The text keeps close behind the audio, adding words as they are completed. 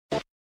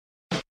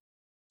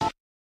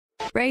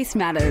Race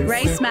matters.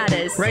 Race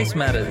matters. Race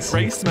matters.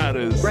 Race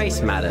matters.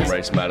 Race matters.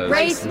 Race matters.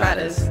 Race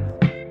matters.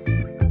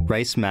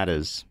 Race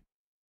matters.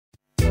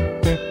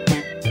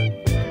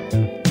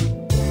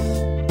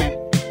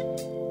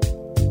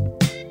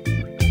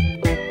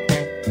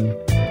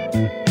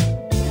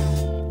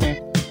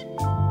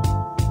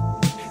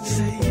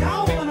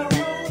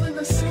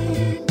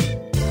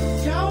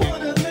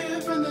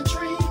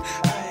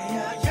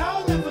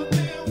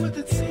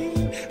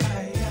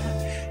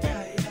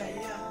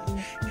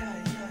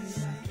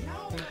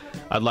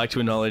 I'd like to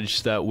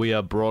acknowledge that we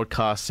are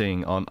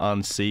broadcasting on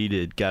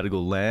unceded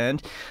Gadigal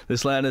land.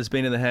 This land has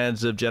been in the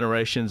hands of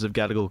generations of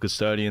Gadigal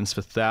custodians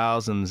for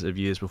thousands of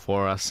years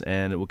before us,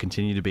 and it will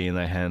continue to be in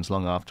their hands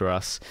long after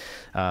us.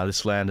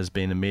 This land has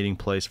been a meeting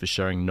place for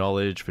sharing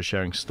knowledge, for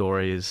sharing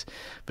stories,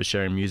 for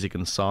sharing music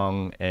and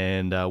song,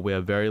 and we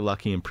are very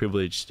lucky and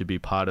privileged to be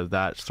part of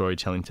that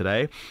storytelling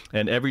today.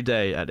 And every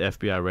day at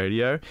FBI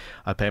Radio,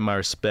 I pay my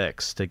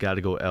respects to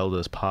Gadigal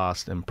elders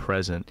past and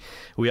present.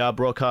 We are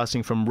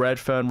broadcasting from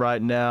Redfern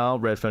right now.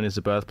 Redfern is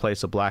the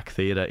birthplace of black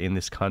theatre in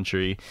this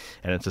country,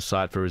 and it's a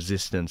site for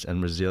resistance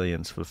and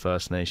resilience for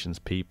First Nations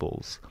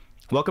peoples.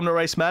 Welcome to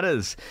Race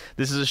Matters.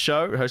 This is a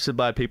show hosted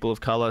by people of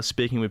colour,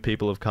 speaking with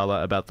people of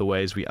colour about the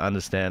ways we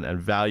understand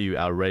and value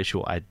our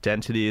racial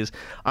identities.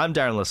 I'm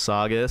Darren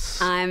Lasagas.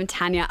 I'm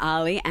Tanya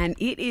Ali, and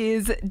it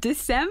is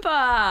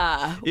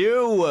December.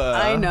 Ew.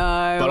 I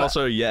know. But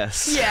also,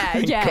 yes.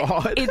 Yeah.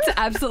 God. It's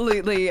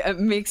absolutely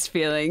mixed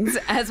feelings.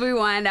 As we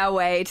wind our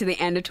way to the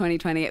end of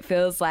 2020, it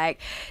feels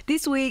like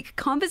this week,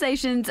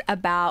 conversations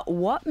about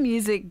what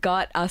music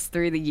got us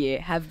through the year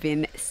have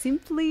been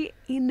simply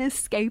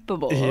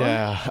inescapable.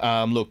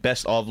 Yeah. Look,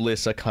 best of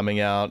lists are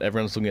coming out.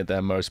 Everyone's looking at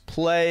their most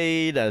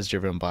played as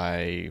driven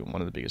by one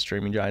of the biggest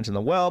streaming giants in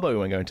the world, but we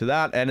won't go into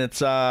that. And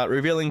it's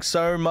revealing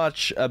so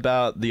much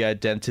about the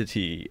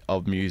identity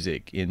of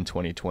music in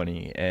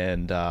 2020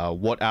 and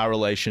what our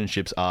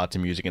relationships are to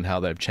music and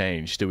how they've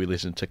changed. Do we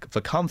listen for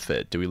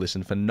comfort? Do we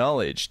listen for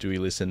knowledge? Do we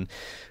listen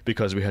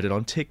because we heard it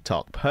on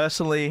TikTok?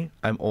 Personally,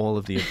 I'm all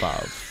of the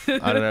above.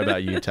 I don't know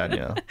about you,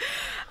 Tanya.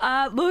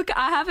 Look,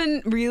 I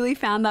haven't really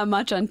found that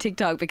much on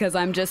TikTok because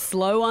I'm just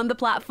slow on the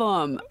platform.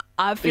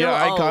 I feel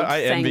old I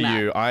saying envy that.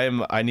 you.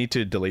 I need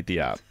to delete the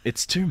app.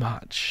 It's too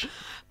much.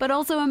 But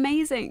also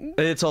amazing.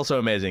 It's also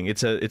amazing.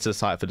 It's a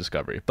site for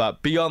discovery.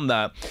 But beyond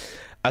that,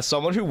 as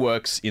someone who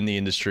works in the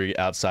industry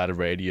outside of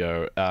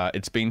radio,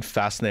 it's been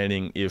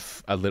fascinating,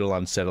 if a little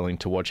unsettling,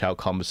 to watch how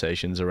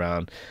conversations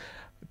around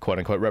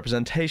quote-unquote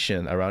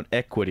representation, around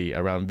equity,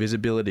 around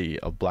visibility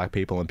of black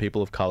people and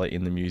people of colour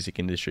in the music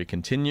industry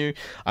continue.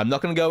 I'm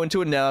not going to go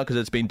into it now because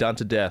it's been done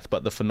to death,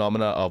 but the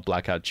phenomena of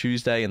Blackout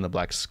Tuesday and the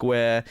Black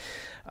Square,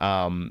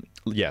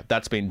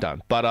 that's been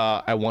done. But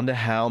I wonder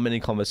how many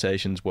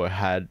conversations were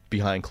had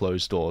behind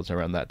closed doors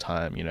around that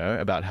time, you know,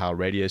 about how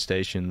radio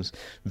stations,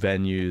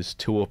 venues,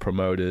 tour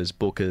promoters,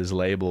 bookers,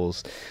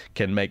 labels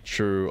can make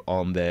true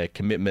on their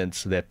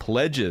commitments, their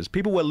pledges.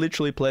 People were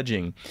literally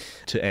pledging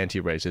to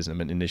anti-racism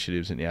and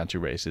initiatives in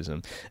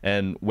anti-racism.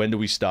 And when do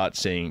we start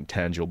seeing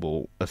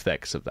tangible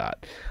effects of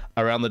that?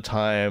 Around the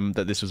time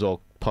that this was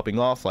all popping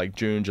off, like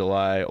June,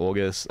 July,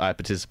 August, I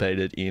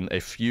participated in a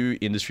few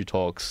industry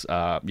talks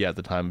at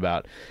the time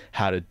about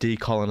how to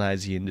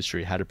decolonize the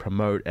industry, how to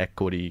promote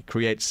equity,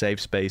 create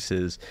safe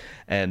spaces,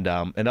 and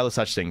other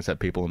such things that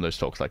people in those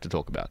talks like to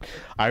talk about.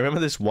 I remember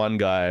this one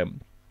guy.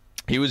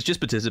 He was just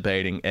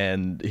participating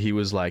and he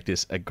was like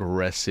this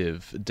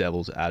aggressive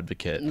devil's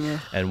advocate. Ugh.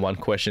 And one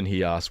question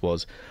he asked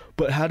was,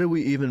 but how do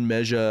we even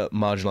measure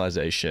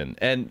marginalization?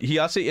 And he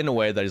asked it in a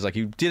way that he's like,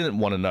 he didn't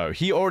want to know.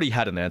 He already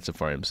had an answer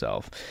for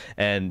himself.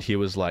 And he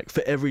was like,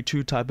 for every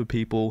two type of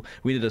people,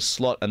 we need to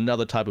slot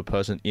another type of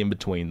person in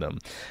between them.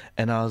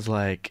 And I was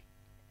like,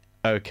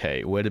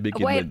 okay, where to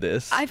begin with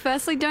this? I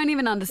firstly don't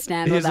even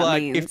understand what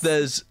that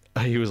means.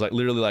 He was like,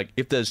 literally like,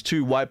 if there's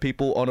two white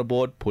people on a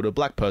board, put a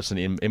black person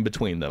in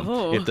between them.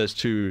 Oh. If there's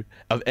two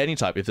of any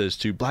type, if there's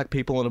two black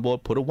people on a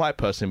board, put a white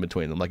person in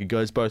between them. Like, it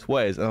goes both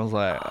ways. And I was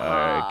like,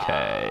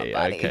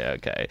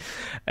 okay.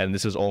 And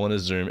this was all in a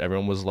Zoom.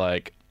 Everyone was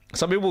like,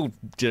 some people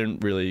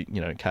didn't really,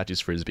 catch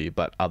his frisbee,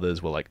 but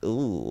others were like,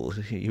 ooh,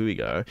 here we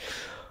go.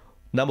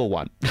 Number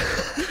one.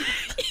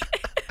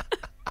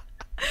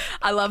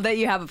 I love that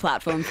you have a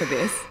platform for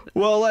this.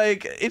 Well,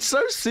 like, it's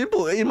so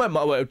simple.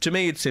 To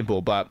me, it's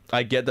simple, but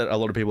I get that a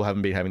lot of people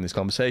haven't been having these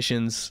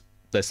conversations.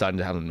 They're starting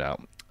to have them now.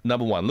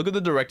 Number one, look at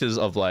the directors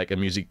of, like, a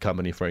music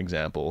company, for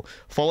example.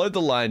 Follow the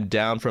line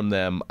down from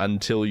them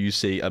until you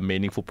see a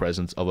meaningful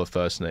presence of a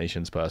First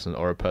Nations person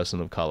or a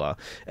person of colour.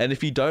 And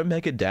if you don't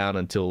make it down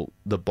until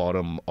the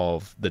bottom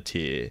of the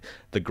tier,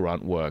 the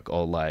grunt work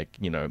or, like,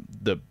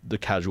 the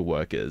casual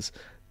workers,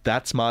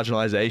 that's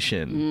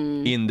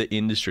marginalization in the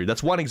industry.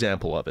 That's one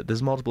example of it.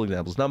 There's multiple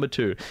examples. Number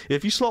two,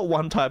 if you slot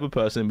one type of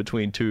person in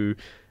between two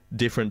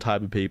different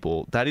type of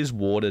people, that is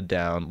watered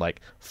down, like,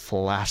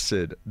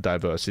 flaccid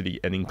diversity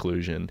and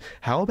inclusion.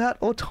 How about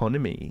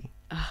autonomy?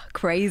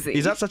 Crazy.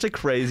 Is that such a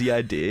crazy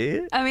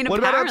idea? I mean, what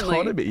apparently.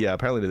 About autonomy? Yeah,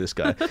 apparently to this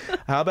guy.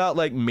 How about,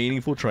 like,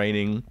 meaningful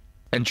training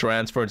and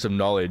transference of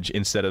knowledge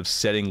instead of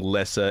setting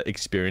lesser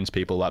experienced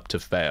people up to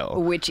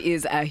fail. Which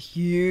is a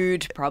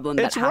huge problem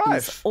that happens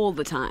rife. all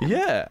the time.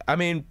 Yeah. I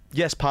mean,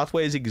 yes,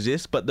 pathways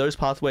exist, but those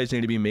pathways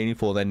need to be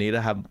meaningful. They need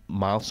to have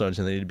milestones,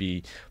 and they need to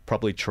be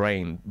properly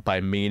trained by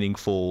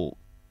meaningful,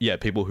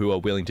 people who are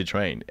willing to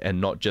train,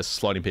 and not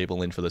just slotting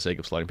people in for the sake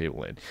of slotting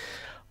people in.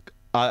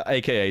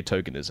 AKA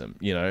tokenism,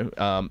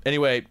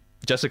 Anyway,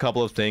 just a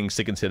couple of things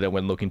to consider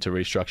when looking to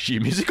restructure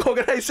your music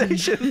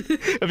organization.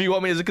 If you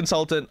want me as a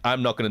consultant,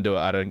 I'm not going to do it.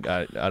 I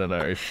don't know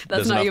if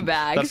that's not your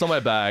bag. That's not my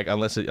bag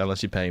unless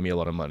you're paying me a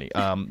lot of money.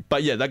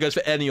 But yeah, that goes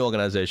for any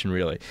organization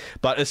really,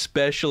 but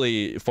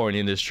especially for an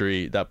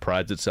industry that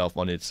prides itself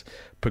on its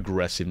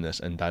progressiveness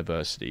and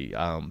diversity.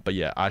 But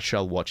yeah, I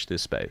shall watch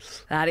this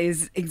space. That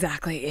is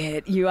exactly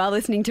it. You are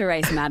listening to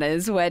Race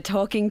Matters. We're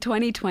talking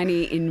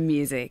 2020 in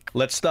music.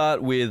 Let's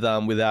start with,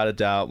 without a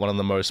doubt, one of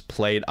the most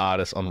played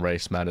artists on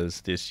Race Matters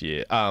this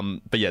year.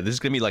 But yeah, this is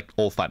going to be like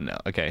all fun now.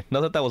 Okay,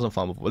 not that wasn't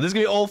fun before. This is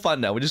going to be all fun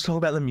now. We're just talking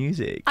about the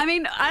music. I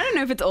mean, I don't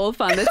know if it's all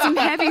fun. There's some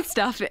heavy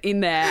stuff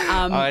in there.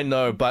 I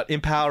know, but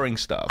empowering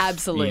stuff.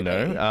 Absolutely.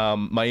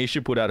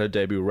 Maisha put out her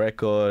debut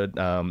record,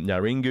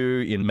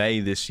 Nyaringu, in May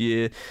this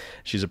year.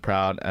 She's a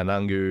proud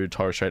Anangu,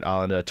 Torres Strait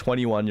Islander,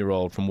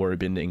 21-year-old from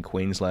Warrabinda in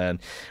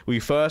Queensland. We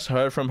first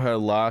heard from her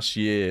last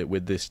year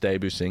with this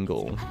debut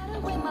single.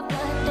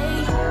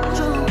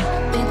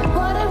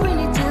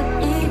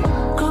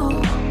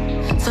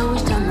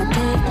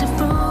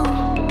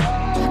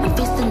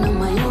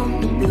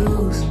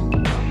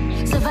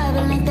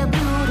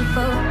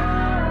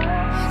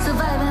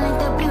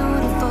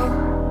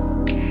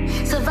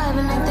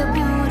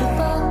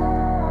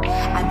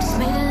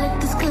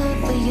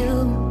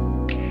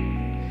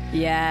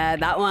 Yeah,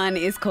 that one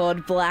is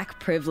called Black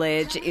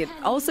Privilege. It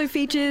also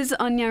features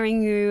on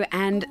Nyaringu,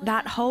 and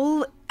that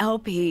whole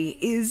LP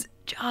is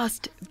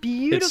just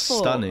beautiful. It's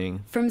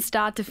stunning. From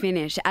start to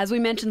finish. As we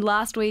mentioned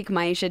last week,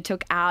 Maisha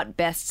took out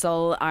Best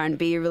Soul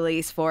R&B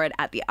release for it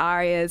at the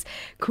Arias.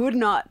 Could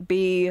not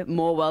be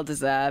more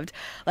well-deserved.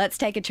 Let's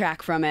take a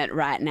track from it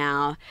right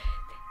now.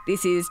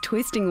 This is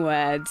Twisting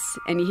Words,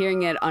 and you're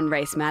hearing it on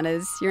Race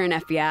Matters. You're on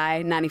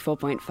FBI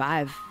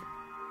 94.5.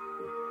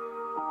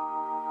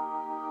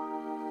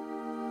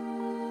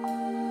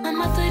 My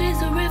method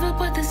is a river,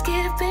 but the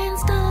skipping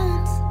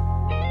stones.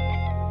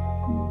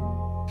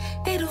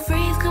 It'll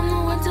freeze, come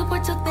the winter,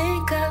 but you'll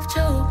think I've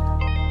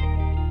choked.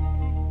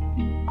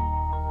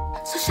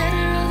 So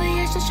shatter all the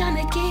edges, trying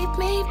to keep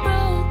me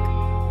broke.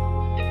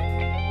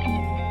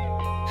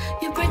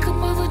 You break up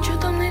all the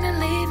truth, I'm there to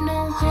leave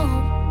no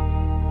hope.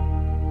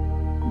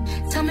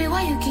 Tell me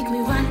why you keep me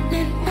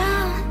running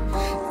now.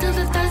 Till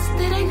the thoughts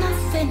that ain't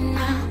nothing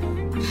now.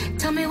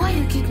 Tell me why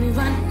you keep me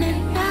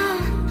running now.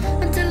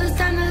 Until it's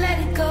time to let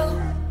it go.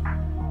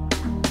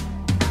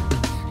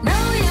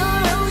 No,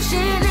 your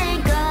ocean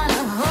ain't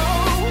gonna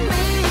hold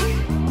me.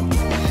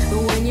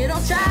 But when you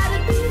don't try to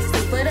be,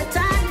 still for the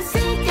time to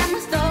sink in my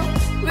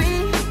story.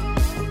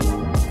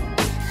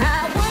 I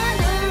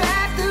wonder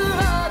after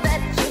all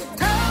that you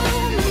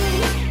told me,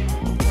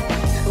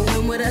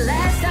 when was the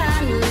last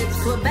time your lips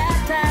were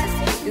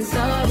baptized in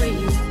sorry?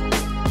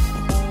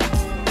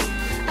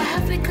 I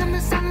have become the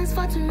silence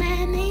for too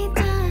many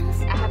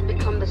times. I have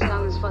become the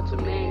silence for too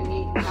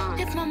many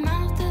times. If my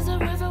mouth is a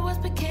river,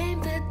 what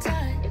became the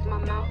tide? If my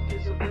mouth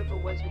is a river,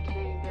 what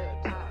became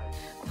the tide?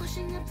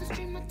 Pushing up the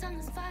stream, my tongue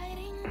is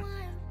fighting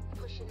wild.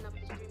 Pushing up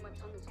the stream, my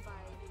tongue is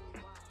fighting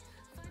wild.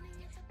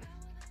 Finding it the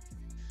power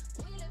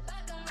that we live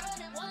back and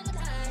running one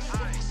time.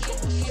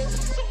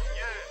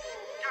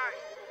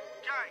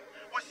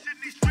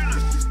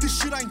 This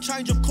shit ain't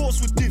changed, of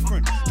course we're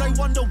different. They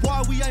wonder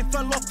why we ain't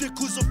fell off it,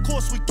 cause of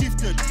course we're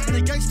gifted. And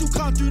the gang still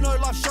can't do no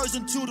live shows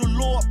until the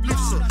law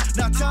uplifts it.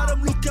 Now tell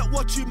them, look at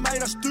what you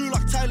made us do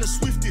like Taylor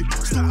Swift did.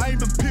 Still aim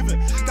and pivot,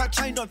 that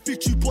chain don't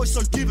fit you boys,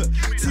 so give it.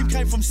 Team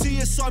came from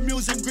CSI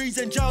Mills and Greens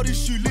and jailed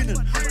issue linen.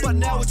 But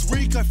now it's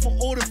Rico, for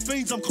all the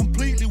fiends I'm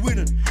completely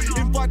winning.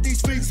 Invite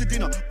these fiends to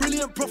dinner,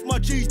 brilliant prof my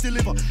G's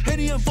deliver.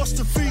 Henny and Voss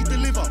to feed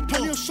deliver.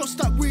 Pull your shots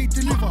that we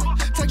deliver.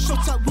 Take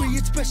shots at we,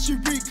 it's best you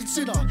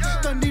reconsider.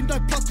 Don't need no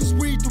plug cause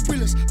we the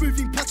willers.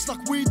 Moving packs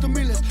like we the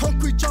millers.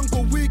 Hungry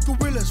jungle, we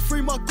gorillas.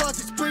 Free my guards,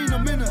 it's been a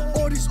minute.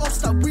 All these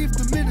offs that we've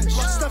diminished.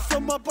 Step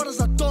from my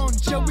brothers are done.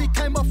 Yeah, we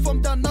came up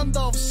from down under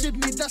of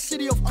Sydney, that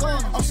city of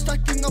calm. I'm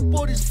stacking up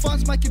all these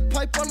funds, making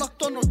paper like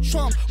Donald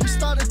Trump. We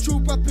started true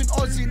rapping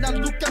Aussie, now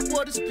look at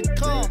what it's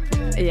become.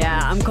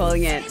 Yeah, I'm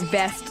calling it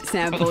best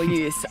sample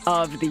use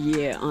of the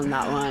year on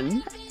that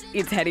one.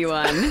 It's Heady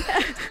One.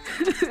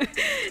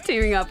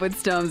 Teaming up with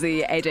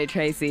Stormzy, AJ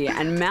Tracy,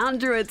 and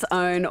Mount Druitt's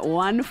own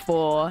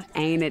 1-4,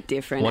 Ain't It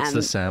Different. What's and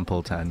the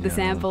sample, Tanya? the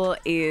sample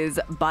is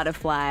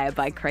Butterfly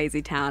by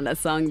Crazy Town, a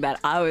song that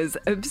I was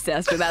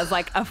obsessed with as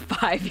like a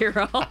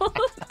 5-year-old.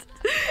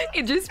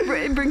 It just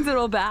brings it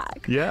all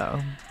back.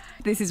 Yeah.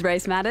 This is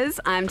Race Matters.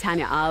 I'm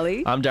Tanya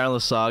Ali. I'm Darren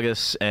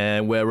Lasagas,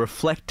 and we're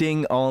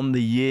reflecting on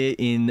the year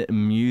in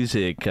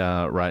music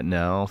right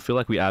now. I feel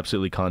like we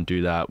absolutely can't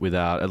do that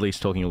without at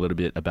least talking a little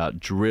bit about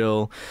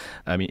drill.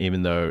 I mean,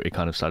 even though it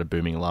kind of started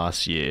booming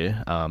last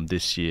year,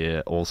 this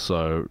year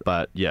also.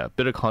 But yeah,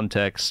 bit of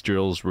context,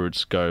 drill's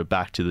roots go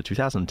back to the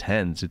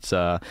 2010s. It's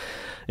a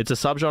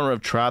subgenre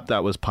of trap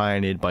that was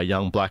pioneered by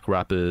young black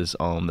rappers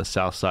on the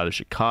south side of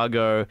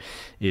Chicago.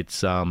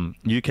 Its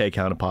UK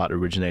counterpart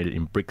originated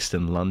in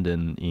Brixton, London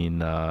in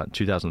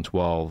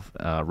 2012,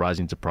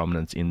 rising to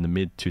prominence in the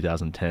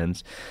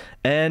mid-2010s.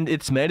 And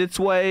it's made its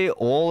way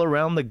all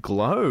around the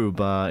globe,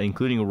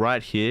 including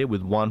right here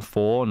with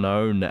 1-4,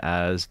 known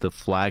as the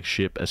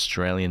flagship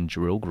Australian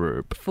drill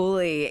group.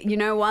 Fully. You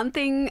know, one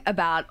thing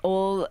about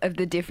all of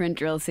the different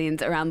drill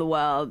scenes around the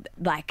world,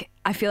 like,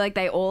 I feel like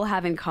they all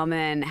have in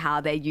common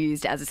how they're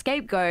used as a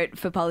scapegoat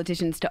for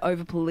politicians to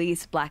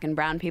over-police black and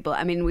brown people.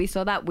 I mean, we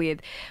saw that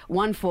with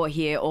 1-4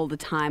 here all the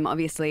time,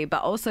 obviously,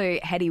 but also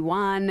Headie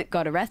One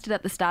got arrested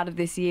at the start of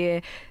this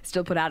year,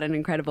 still put out an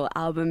incredible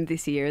album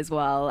this year as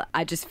well.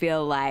 I just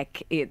feel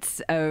like it's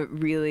a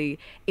really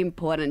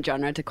important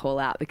genre to call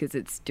out because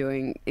it's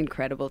doing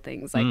incredible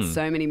things, like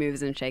so many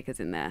movers and shakers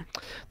in there.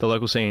 The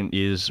local scene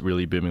is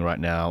really booming right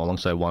now.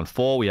 Alongside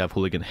 1-4, we have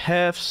Hooligan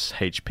Hefts,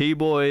 HP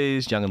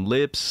Boys, Young and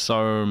Lips,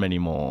 so many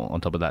more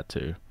on top of that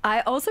too.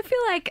 I also feel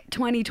like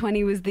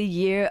 2020 was the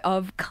year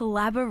of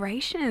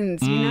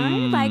collaborations, you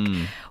know? Like,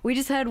 we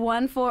just heard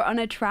 1-4 on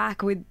a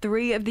track with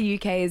 3 of the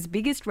UK's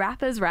biggest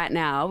rappers right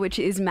now, which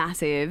is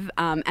massive.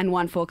 And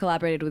 1-4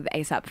 collaborated with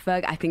A$AP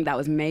Ferg. I think that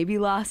was maybe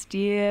last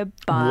year,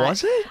 but...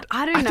 Was it?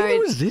 I don't know. I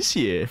think it was this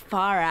year.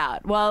 Far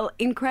out. Well,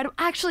 incredible.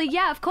 Actually,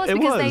 yeah, of course, It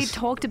because was. they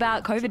talked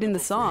about COVID in the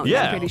song.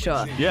 Yeah. I'm pretty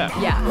sure.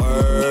 Yeah.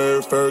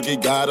 Word,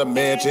 Fergie got a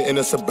mansion in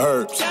the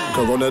suburbs.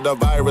 Corona the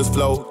virus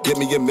flow. Give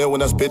me a meal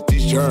when I spit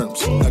these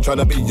germs. Not trying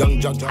to be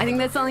young, John. I think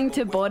there's something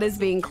to borders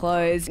being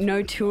closed,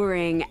 no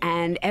touring,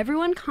 and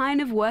everyone kind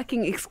of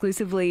working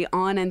exclusively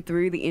on and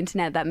through the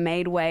internet that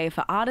made way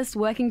for artists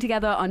working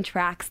together on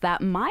tracks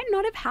that might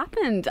not have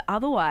happened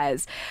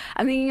otherwise.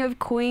 I'm thinking of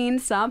Queen,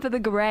 Sampa the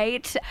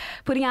Great,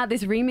 putting out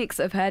this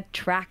remix of her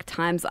track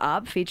Time's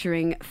Up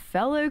featuring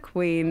fellow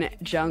Queen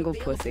Jungle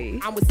Pussy.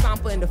 I'm with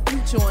Sampa in the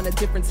future on a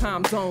different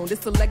time zone.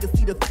 This a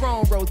legacy, the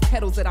throne, rose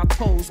petals that I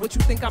pose. What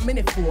you think I'm in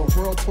it for?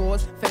 World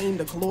tours, fame,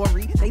 the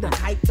glory. They done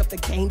hyped up the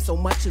game so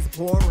much it's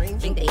boring.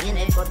 Think they in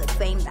it for the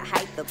fame, the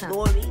hype, the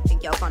glory.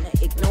 Think y'all gonna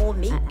ignore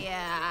me?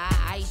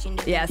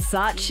 Yeah,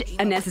 such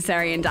a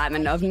necessary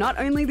indictment of not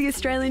only the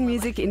Australian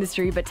music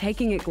industry, but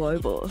taking it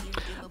global.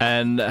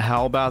 And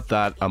how about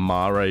that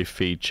Amare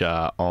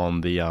feature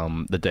on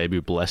the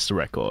debut Blessed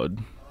record?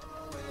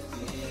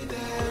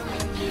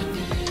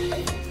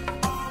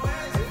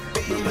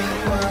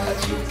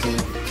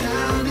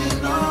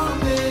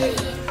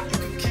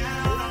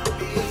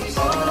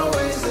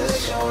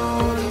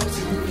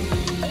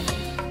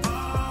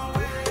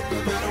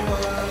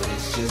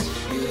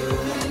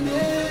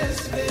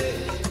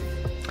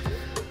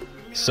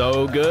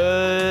 So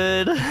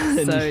good.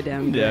 So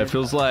damn good. Yeah, it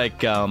feels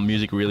like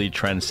music really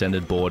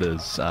transcended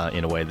borders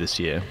in a way this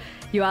year.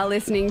 You are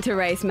listening to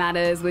Race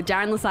Matters with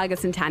Darren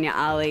Lasagas and Tanya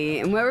Ali,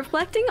 and we're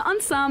reflecting on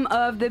some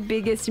of the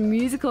biggest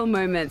musical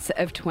moments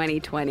of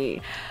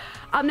 2020.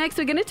 Up next,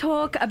 we're going to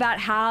talk about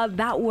how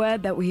that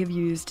word that we have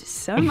used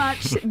so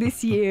much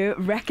this year,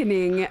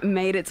 reckoning,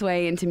 made its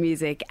way into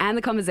music and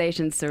the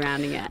conversations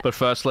surrounding it. But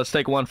first, let's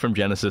take one from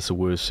Genesis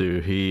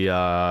Owusu. He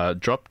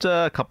dropped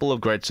a couple of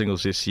great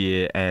singles this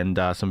year and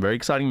some very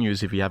exciting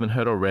news. If you haven't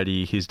heard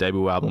already, his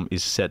debut album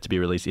is set to be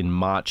released in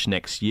March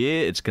next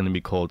year. It's going to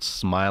be called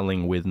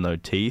Smiling With No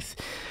Teeth.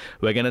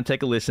 We're going to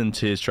take a listen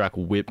to his track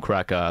Whip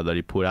Cracker that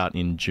he put out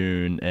in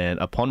June. And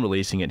upon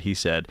releasing it, he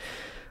said,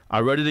 I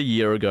wrote it a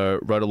year ago,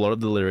 wrote a lot of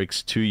the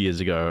lyrics 2 years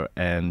ago,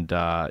 and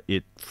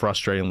it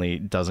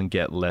frustratingly doesn't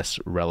get less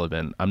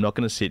relevant. I'm not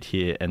going to sit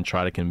here and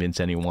try to convince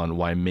anyone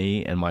why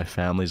me and my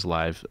family's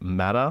lives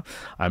matter.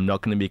 I'm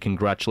not going to be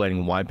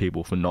congratulating white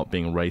people for not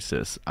being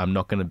racist. I'm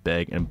not going to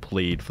beg and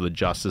plead for the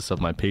justice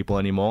of my people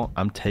anymore.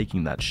 I'm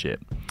taking that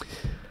shit.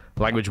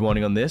 Language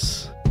warning on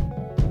this.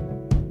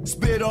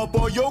 Spit up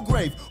on your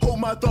grave, hope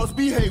my thoughts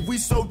behave, we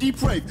so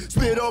depraved.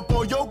 Spit up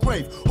on your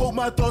grave, hope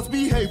my thoughts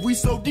behave, we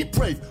so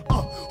depraved.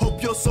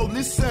 Hope your soul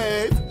is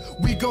saved,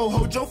 we gon'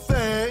 hold your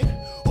faith.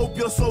 Hope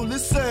your soul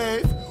is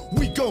saved,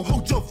 we gon'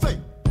 hold your faith.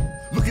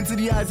 Look into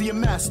the eyes of your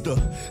master,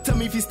 tell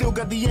me if he still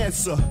got the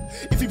answer.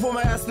 If he pour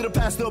my ass to the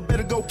pastor,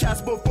 better go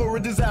Casper for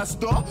a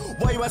disaster.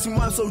 Why you asking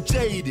why I'm so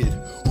jaded?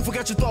 Who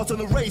forgot your thoughts on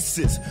the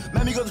races?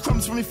 Mammy got the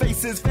crumbs from your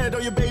faces, fed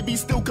on your baby,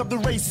 still cup the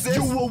races.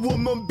 You a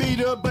woman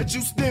beater, but you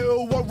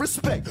still want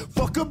respect.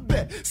 Fuck a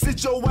bet,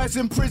 sit your ass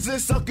in prison,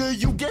 sucker,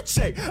 you get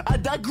checked. I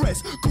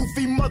digress,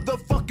 goofy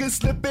motherfucker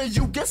slipping,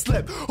 you get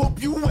slept. Hope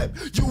you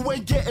wept, you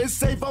ain't getting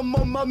safe, I'm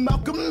on my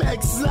Malcolm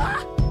X.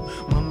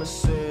 Mama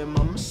said,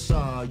 mama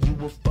saw, you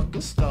a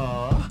fucking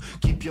star.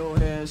 Keep your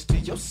hands to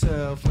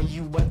yourself when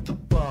you at the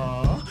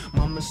bar.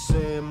 Mama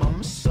said,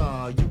 mama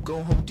saw, you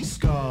gon' hold these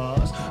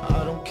scars.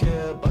 I don't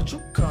care about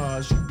your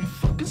cars, you be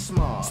fucking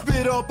smart.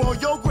 Spit up on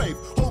your grave,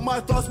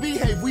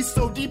 behave, we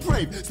so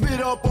depraved.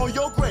 Spit up on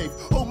your grave.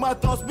 Hope my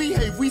thoughts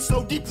behave, we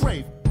so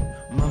depraved.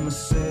 Mama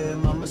said,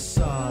 Mama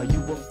saw you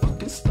a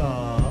fucking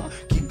star.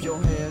 Keep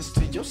your hands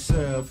to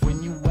yourself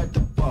when you at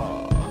the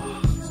bar.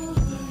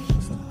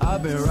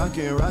 I've been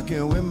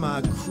rockin' with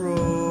my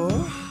crew.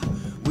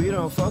 We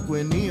don't fuck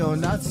with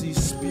neo-Nazi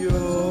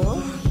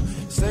spew.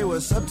 Say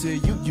what's up to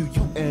you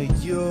and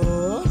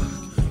you.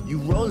 You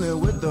rollin'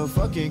 with the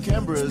fucking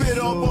cameras. Spit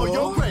up on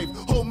your grave,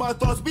 hope my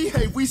thoughts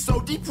behave, we so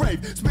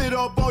depraved. Spit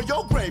up on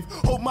your grave,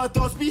 hope my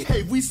thoughts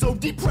behave, we so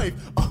depraved.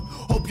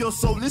 Hope your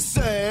soul is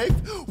saved,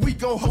 we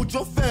gon' hold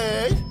your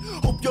faith.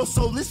 Hope your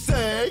soul is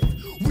saved,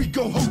 we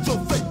gon' hold your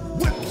faith.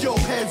 Whip your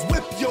hands,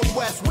 whip your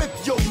ass, whip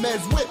your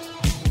mans, whip.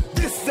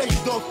 This ain't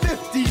the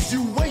 50s,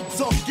 you ain't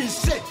talking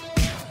shit.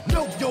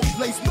 Know your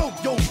place, know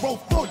your role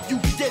before you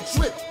get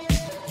tripped.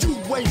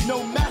 You ain't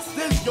no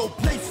masters, your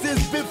place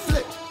has been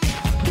flipped.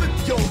 Whip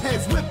your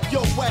hands, whip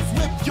your ass,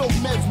 whip your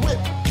mans, whip.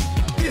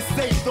 This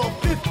ain't the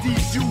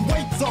 50s, you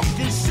ain't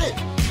talking shit.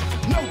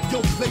 Know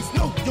your place,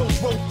 know your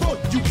role before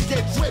you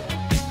get tripped.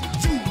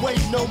 You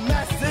ain't no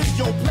masters,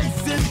 your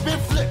place has been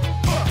flipped.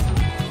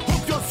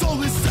 Hope your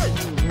soul is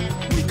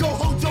safe, we gon'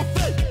 hold your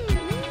faith.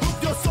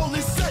 Hope your soul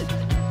is safe,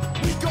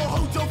 we gon'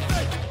 hold your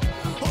faith.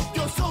 Hope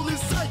your soul is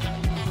safe,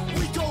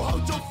 we gon'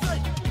 hold your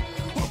faith.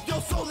 Hope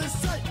your soul is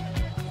safe,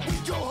 we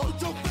gon'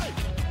 hold your faith.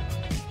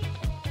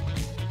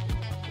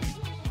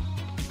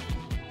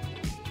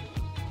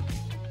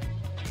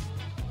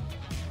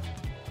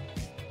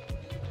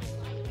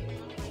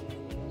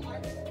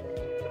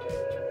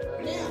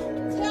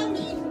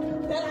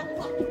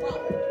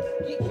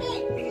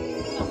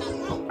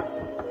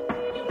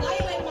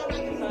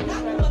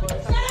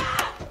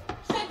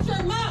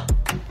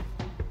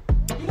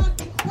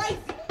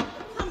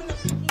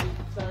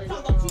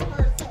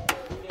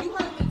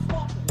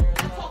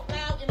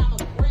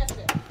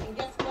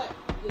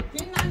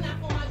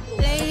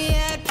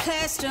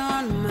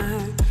 On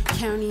my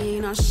county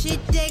ain't on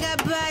shit, they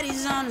got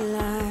bodies on the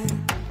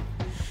line.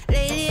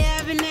 Lately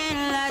I've been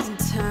analyzing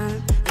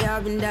time.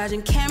 Y'all been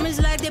dodging cameras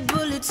like they're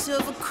bullets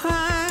of a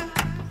crime.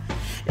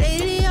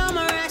 Lately all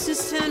my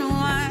rations turn to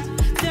wine.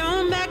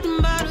 Throwing back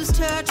them bottles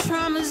till our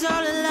trauma's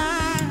all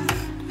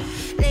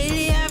alive.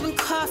 Lately I've been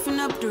coughing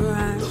up the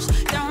rhymes.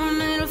 Throwing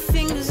little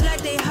fingers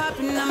like they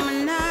hopping on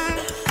my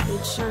knife.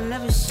 Bitch, I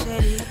never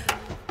said it.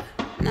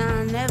 Nah,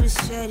 I never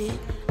said it.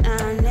 Nah,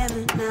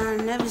 I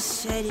never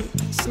said it.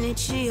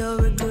 Snitch it, you'll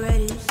regret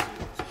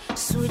it.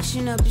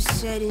 Switching up your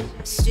setting.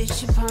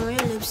 Stitch upon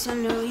your lips, I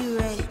know you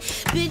read it.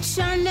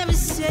 Bitch, I never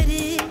said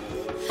it.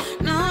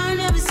 No, I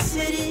never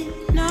said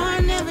it. No,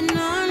 I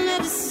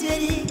never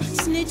said it.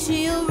 Snitch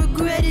it, you'll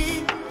regret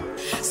it.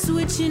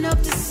 Switching up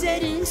the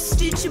settings.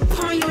 Stitch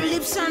upon your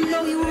lips, I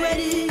know you read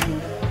it.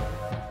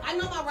 I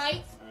know my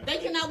rights. They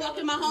cannot walk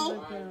in my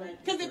home.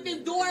 Because if this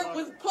door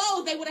was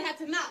closed, they would have had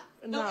to knock.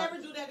 Don't ever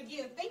do that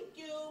again. Thank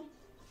you.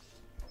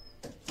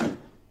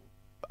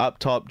 Up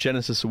top,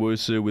 Genesis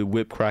Owusu with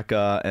Whip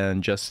Cracker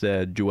and Just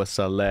There, Dua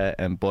Saleh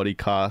and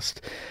Bodycast.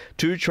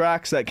 Two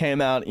tracks that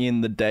came out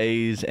in the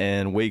days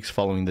and weeks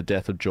following the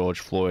death of George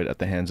Floyd at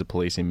the hands of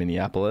police in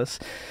Minneapolis.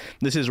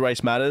 This is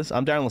Race Matters.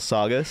 I'm Darren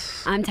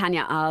Lasagas. I'm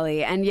Tanya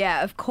Ali. And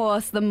yeah, of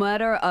course, the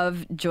murder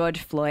of George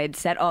Floyd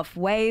set off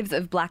waves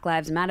of Black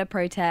Lives Matter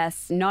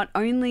protests, not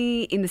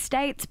only in the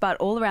States, but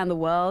all around the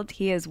world,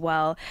 here as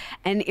well,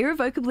 and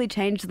irrevocably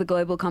changed the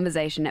global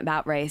conversation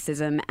about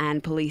racism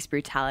and police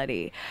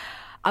brutality.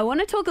 I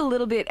want to talk a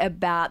little bit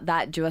about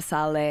that Dua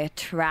Saleh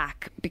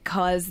track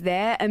because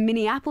they're a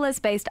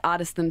Minneapolis-based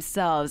artist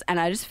themselves, and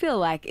I just feel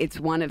like it's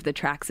one of the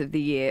tracks of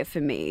the year for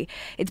me.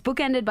 It's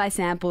bookended by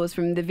samples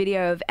from the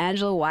video of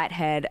Angela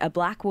Whitehead, a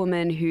black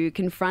woman who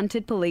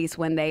confronted police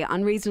when they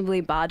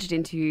unreasonably barged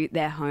into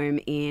their home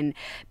in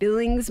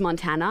Billings,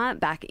 Montana,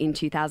 back in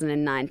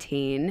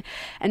 2019.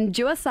 And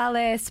Dua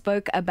Saleh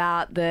spoke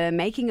about the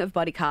making of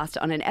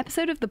Bodycast on an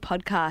episode of the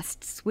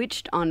podcast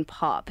Switched on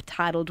Pop,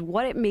 titled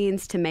What It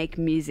Means to Make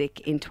Music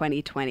in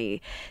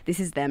 2020. This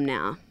is them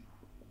now.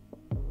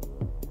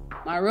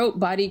 I wrote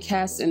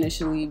Bodycast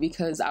initially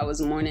because I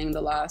was mourning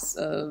the loss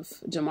of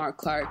Jamar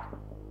Clark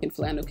and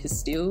Philando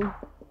Castile,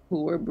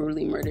 who were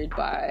brutally murdered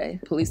by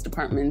police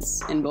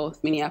departments in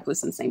both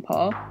Minneapolis and St.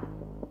 Paul.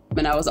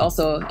 And I was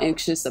also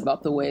anxious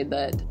about the way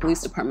that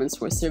police departments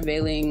were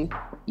surveilling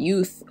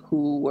youth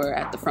who were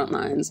at the front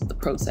lines of the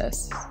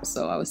protests.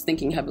 So I was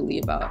thinking heavily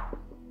about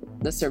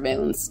the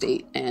surveillance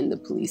state and the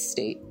police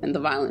state and the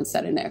violence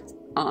that enact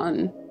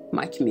on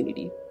my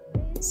community.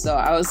 So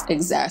I was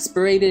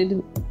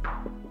exasperated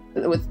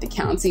with the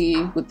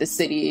county, with the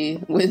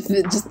city, with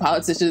just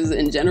politicians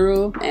in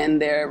general and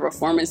their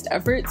reformist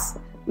efforts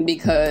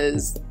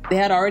because they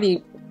had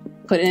already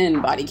put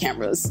in body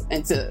cameras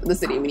into the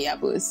city of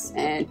Minneapolis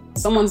and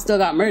someone still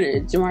got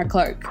murdered, Jamar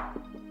Clark.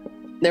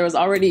 There was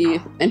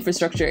already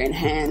infrastructure in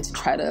hand to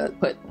try to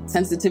put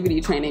sensitivity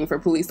training for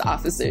police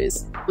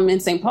officers. In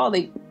St. Paul,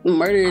 they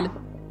murdered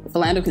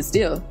Philando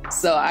Castile.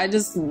 So I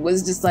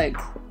was like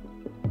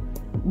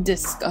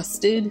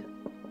disgusted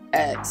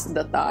at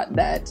the thought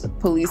that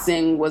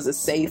policing was a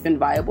safe and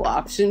viable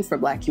option for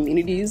Black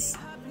communities.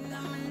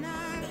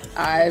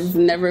 I've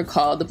never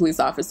called the police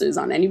officers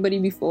on anybody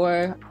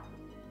before.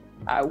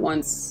 I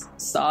once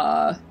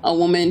saw a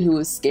woman who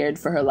was scared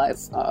for her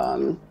life.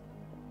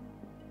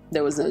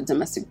 There was a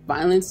domestic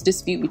violence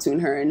dispute between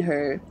her and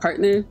her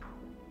partner.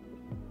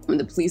 When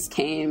the police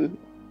came,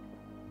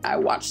 I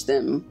watched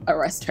them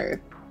arrest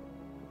her.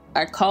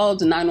 I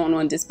called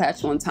 911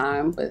 dispatch one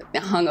time, but I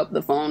hung up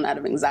the phone out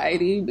of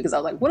anxiety because I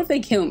was like, what if they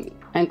kill me?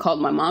 And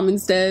called my mom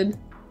instead.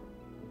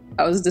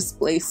 I was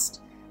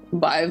displaced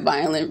by a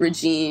violent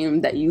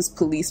regime that used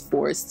police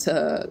force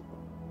to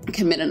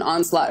commit an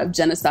onslaught of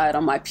genocide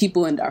on my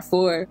people in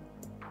Darfur.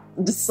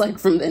 Just like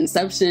from the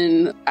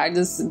inception, I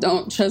just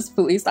don't trust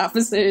police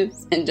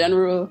officers in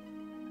general.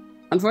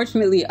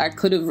 Unfortunately, I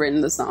could have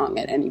written the song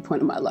at any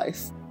point in my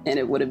life and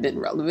it would have been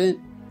relevant,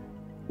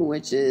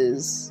 which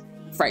is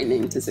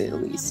frightening to say the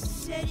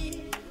least.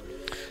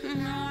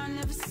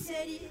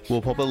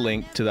 We'll pop a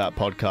link to that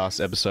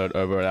podcast episode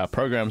over at our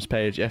programs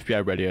page,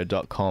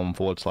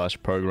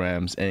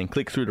 fbiradio.com/programs, and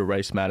click through to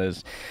Race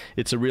Matters.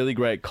 It's a really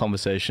great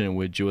conversation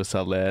with Dua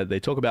Saleh. They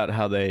talk about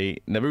how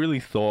they never really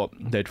thought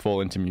they'd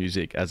fall into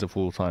music as a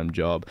full-time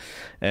job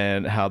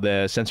and how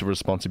their sense of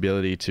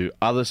responsibility to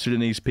other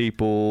Sudanese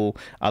people,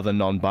 other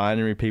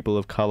non-binary people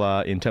of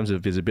color in terms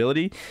of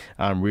visibility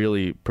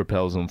really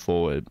propels them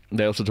forward.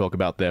 They also talk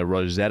about their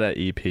Rosetta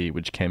EP,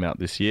 which came out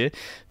this year.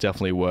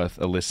 Definitely worth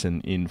a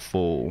listen in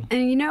full.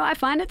 And you know, I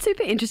find it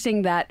super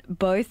interesting that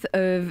both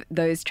of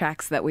those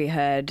tracks that we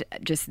heard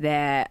just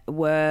there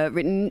were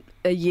written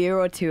a year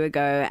or two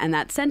ago, and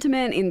that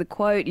sentiment in the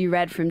quote you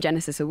read from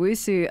Genesis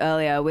Owusu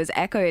earlier was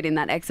echoed in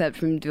that excerpt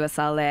from Dua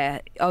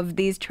Saleh of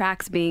these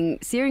tracks being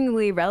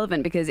searingly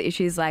relevant because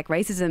issues like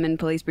racism and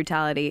police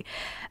brutality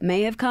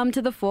may have come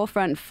to the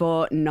forefront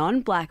for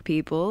non-black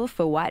people,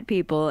 for white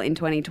people in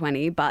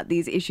 2020, but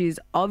these issues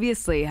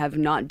obviously have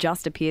not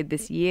just appeared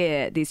this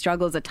year. These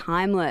struggles are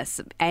timeless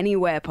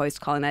anywhere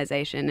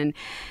post-colonization, and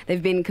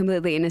they've been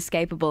completely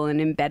inescapable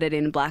and embedded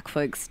in black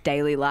folks'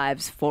 daily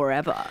lives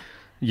forever.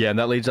 Yeah, and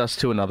that leads us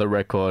to another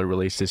record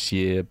released this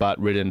year, but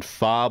written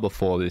far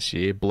before this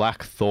year,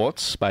 Black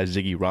Thoughts by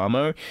Ziggy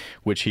Ramo,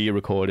 which he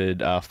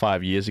recorded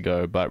 5 years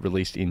ago, but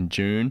released in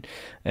June.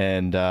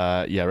 And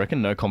I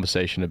reckon no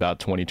conversation about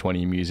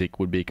 2020 music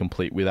would be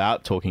complete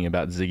without talking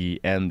about Ziggy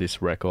and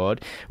this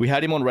record. We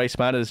had him on Race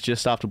Matters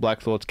just after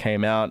Black Thoughts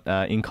came out,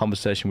 in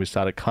conversation with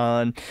Sada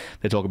Khan.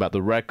 They talk about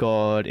the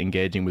record,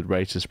 engaging with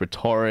racist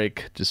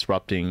rhetoric,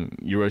 disrupting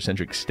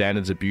Eurocentric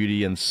standards of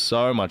beauty, and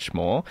so much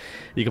more.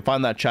 You can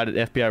find that chat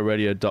at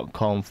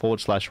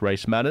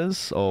fbiradio.com/Race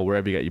Matters or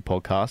wherever you get your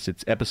podcasts.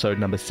 It's episode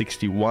number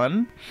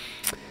 61.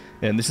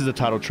 And this is the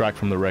title track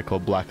from the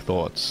record Black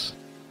Thoughts.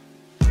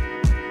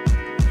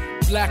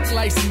 Black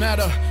lives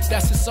matter,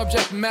 that's the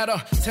subject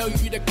matter. Tell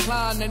you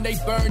decline and they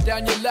burn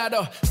down your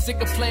ladder. Sick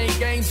of playing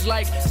games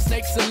like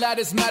snakes and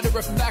ladders. Matter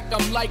of fact,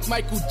 I'm like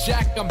Michael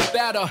Jack, I'm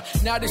better.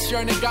 Now this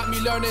yearning got me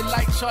learning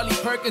like Charlie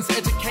Perkins.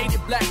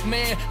 Educated black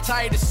man,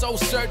 tired of soul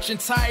searching,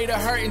 tired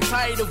of hurting,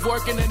 tired of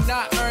working and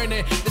not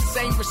earning the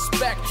same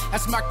respect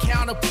as my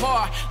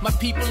counterpart. My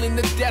people in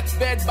the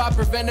deathbed by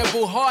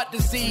preventable heart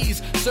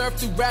disease, served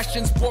through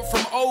rations brought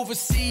from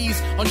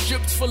overseas on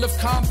ships full of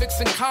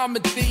convicts and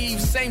common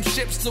thieves. Same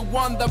ships the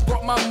one that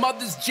brought my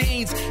mother's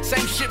genes,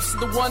 same ships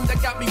the one that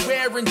got me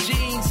wearing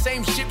jeans.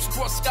 Same ships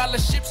brought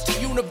scholarships to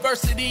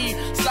university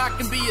so I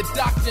can be a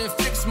doctor and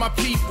fix my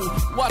people.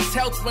 What's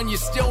health when you're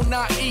still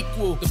not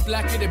equal? The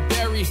blacker the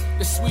berry,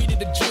 the sweeter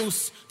the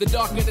juice, the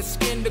darker the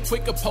skin, the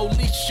quicker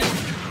police shoot.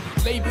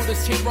 Labeled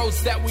as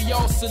heroes that we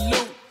all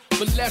salute,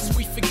 but lest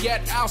we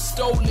forget our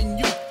stolen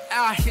youth.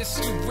 Our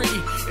history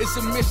is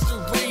a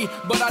mystery,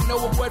 but I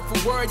know it word for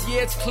word,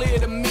 yeah, it's clear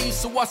to me.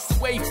 So what's the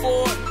way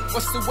forward?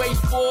 What's the way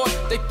forward?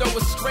 They throw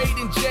us straight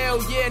in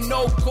jail, yeah,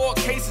 no court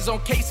cases on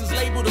cases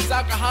labeled as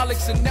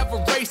alcoholics and never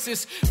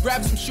racist.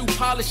 Grab some shoe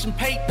polish and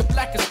paint the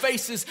blackest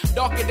faces.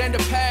 Darker than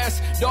the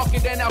past, darker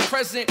than our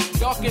present,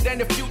 darker than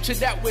the future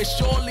that we're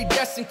surely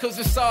destined. Cause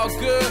it's all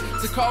good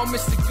to call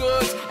Mr.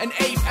 Goods an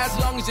ape as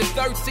long as you're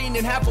 13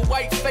 and have a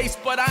white face.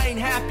 But I ain't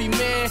happy,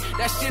 man,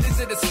 that shit is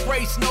a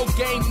disgrace. No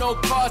game, no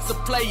cards to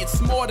play,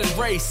 it's more than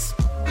race.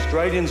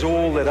 Australians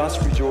all, let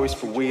us rejoice,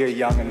 for we are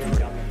young and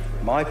free.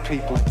 My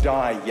people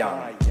die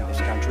young in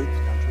this country,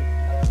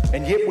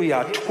 and yet we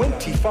are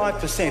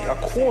 25%, a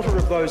quarter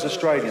of those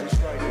Australians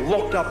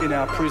locked up in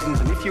our prisons.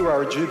 And if you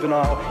are a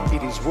juvenile,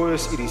 it is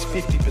worse, it is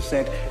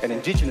 50%. An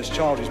Indigenous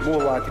child is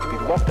more likely to be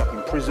locked up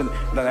in prison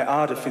than they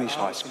are to finish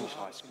high school.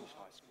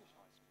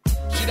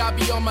 Should I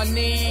be on my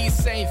knees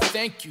saying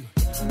thank you?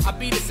 I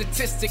be the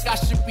statistic, I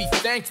should be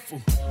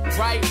thankful.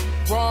 Right,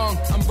 wrong,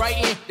 I'm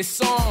writing this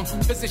song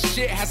cause this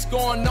shit has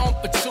gone on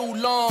for too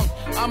long.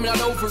 I'm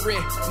not over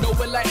it, nor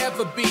will I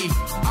ever be.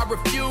 I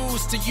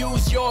refuse to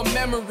use your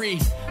memory.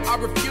 I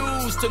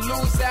refuse to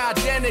lose our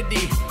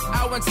identity.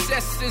 Our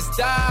ancestors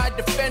died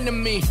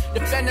defending me.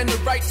 Defending the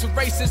right to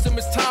racism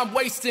is time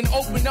wasting.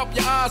 Open up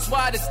your eyes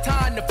wide, it's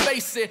time to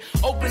face it.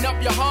 Open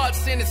up your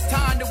hearts and it's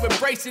time to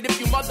embrace it.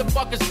 If you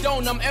motherfuckers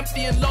don't, I'm empty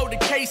heavy and loaded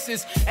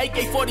cases.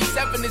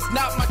 AK-47 is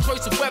not my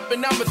choice of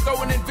weapon. I'ma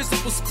throw an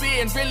invisible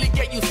spear and really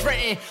get you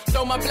threatened.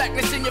 Throw my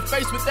blackness in your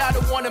face without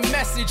a warning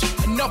message.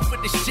 Enough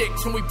with this shit,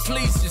 can we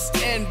please just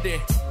end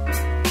it?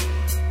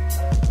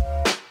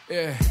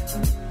 Yeah,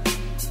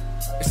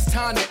 it's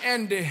time to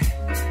end it.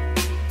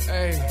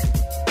 Hey,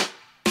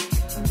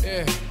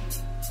 yeah,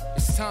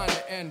 it's time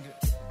to end it.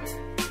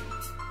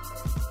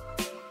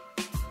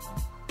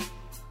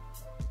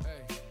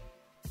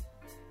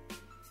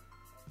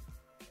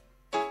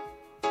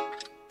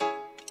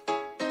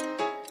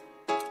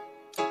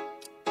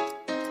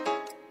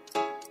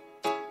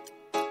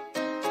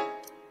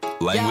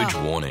 Language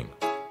warning.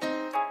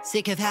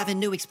 Sick of having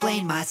to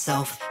explain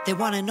myself. They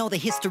wanna know the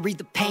history,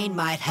 the pain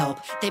might help.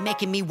 They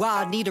making me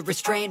wild, need to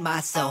restrain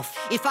myself.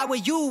 If I were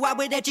you, I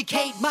would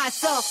educate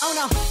myself. Oh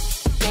no.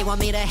 They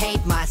want me to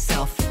hate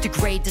myself,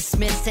 degrade,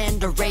 dismiss,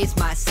 and erase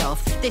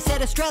myself. They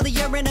said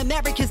Australia and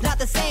America's not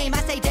the same. I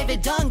say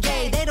David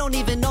Dungay, they don't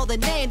even know the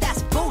name.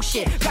 That's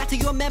bullshit. Right to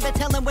your member,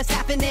 tell them what's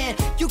happening.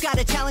 You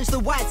gotta challenge the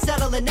white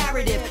settler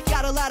narrative.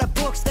 Got a lot of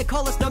books that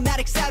call us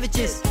nomadic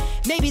savages.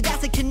 Maybe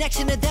that's a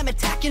connection to them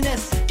attacking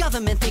us.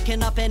 Government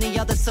thinking up any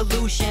other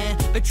solution,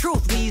 but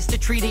truth leads to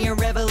treaty and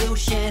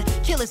revolution.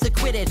 Killers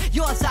acquitted,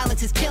 your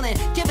silence is killing.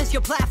 Give us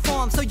your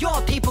platform so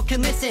your people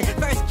can listen.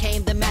 First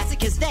came the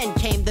massacres, then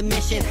came the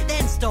mission.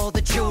 Then stole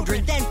the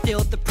children, then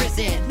filled the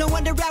prison. No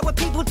wonder our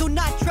people do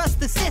not trust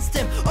the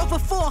system. Over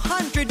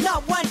 400,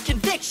 not one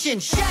conviction.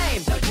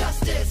 Shame. No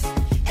justice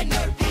and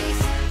no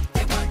peace.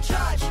 They won't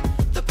charge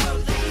the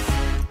police.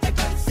 They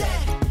both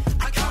said,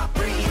 I can't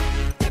breathe.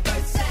 They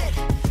both said,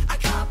 I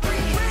can't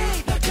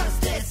breathe. No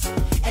justice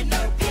and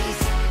no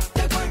peace.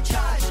 They won't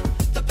charge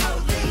the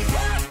police.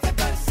 They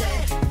both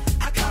said,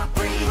 I can't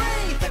breathe.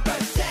 They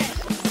both said,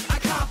 I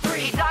can't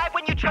breathe. He died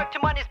when you choked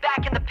him on his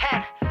back in the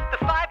pen. The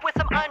five were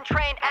some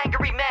untrained,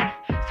 angry men.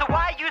 So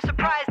why are you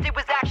surprised it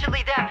was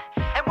actually them?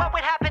 And what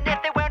would happen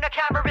if there were no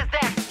cameras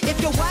then?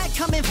 If you're white,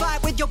 come and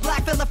fight with your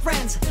black fella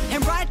friends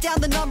and write down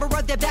the number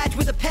of their badge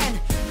with a pen.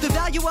 The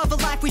value of a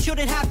life we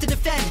shouldn't have to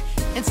defend.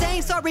 And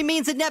saying sorry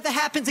means it never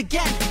happens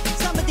again.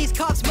 Some of these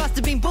cops must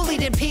have been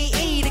bullied in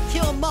PE to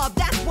kill mob.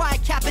 That's why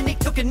Kaepernick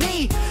took a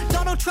knee.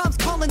 Donald Trump's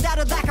calling that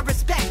a lack of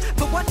respect.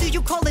 But what do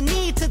you call a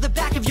knee to the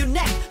back of your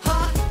neck,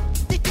 huh?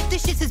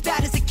 This shit's as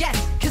bad as it gets.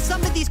 Cause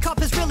some of these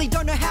coppers really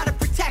don't know how to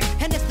protect.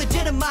 And it's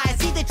legitimized.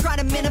 See, they try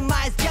to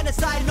minimize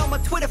genocide and all my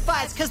Twitter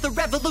fights. Cause the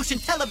revolution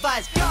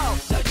televised. Go!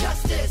 No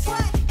justice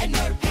and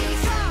no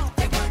peace.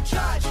 They won't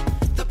charge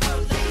the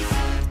police.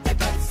 They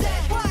both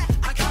said,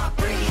 I can't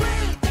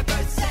breathe. They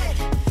both said,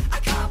 I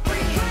can't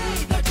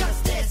breathe. No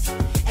justice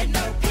and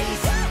no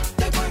peace.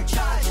 They won't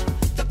charge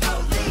the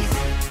police.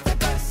 They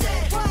both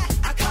said,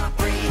 I can't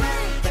breathe.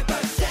 They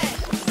both said,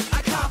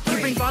 I can't breathe.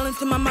 You bring violence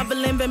to my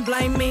motherland and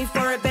blame me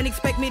for it. Then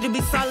expect me to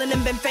be silent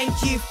and then thank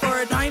you for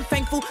it. I ain't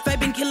thankful, they've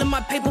been killing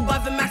my people by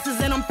the masses.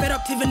 And I'm fed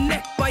up to the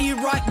neck by you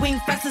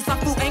right-wing fascists. I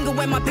feel anger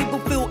when my people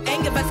feel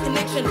anger, that's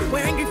connection. We're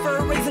angry for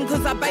a reason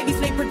cause our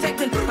babies need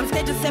protecting. I'm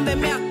scared to send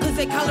them out cause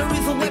their colour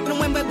is a weapon.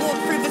 When we walk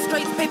through the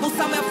streets, people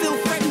somehow feel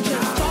threatened.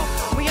 Just stop,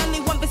 we only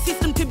want the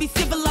system to be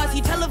civilised.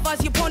 You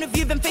televise your point of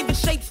view, then feed the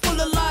shapes full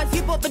of lies.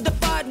 You bought the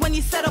divide when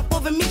you set up all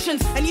the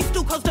missions. And you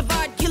still cause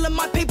divide, killing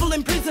my people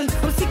in prisons.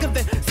 I'm sick of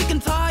it, sick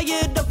and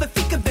tired of the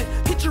thick of it.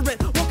 Picture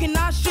it, walk in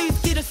our shoes,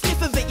 get a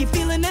sniff of it. You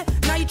feeling it?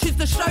 Now you choose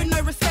to show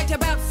no respect.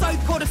 About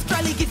so-called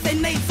Australia gets their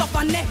knees off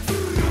our necks.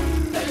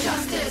 No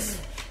justice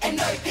and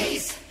no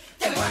peace.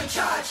 They won't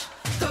charge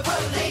the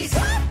police.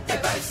 They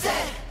both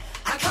said,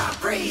 I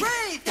can't breathe.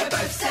 They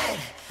both said,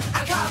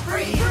 I can't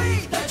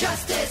breathe. No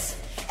justice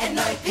and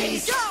no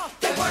peace.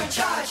 They won't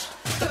charge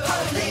the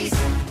police.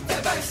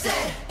 They both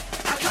said,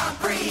 I can't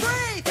breathe.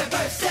 They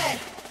both said,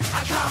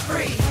 I can't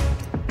breathe.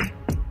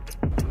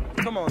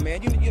 Come on,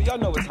 man. Y'all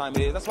know what time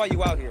it is. That's why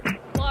you out here.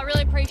 Well, I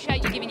really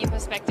appreciate you giving your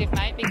perspective,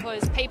 mate,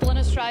 because people in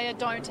Australia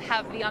don't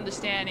have the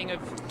understanding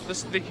of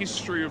the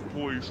history of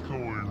police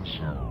killings.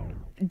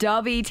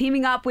 Dobby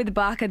teaming up with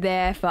Barker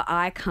there for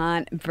I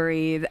Can't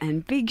Breathe.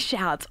 And big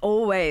shouts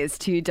always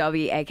to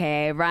Dobby,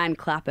 aka Ryan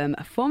Clapham,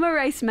 former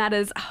Race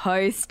Matters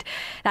host.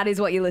 That is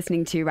what you're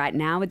listening to right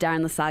now with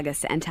Darren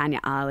Lasagas and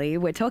Tanya Ali.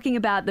 We're talking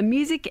about the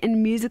music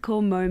and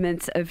musical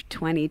moments of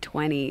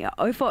 2020.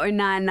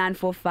 0409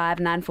 945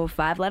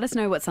 945. Let us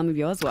know what some of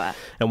yours were.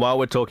 And while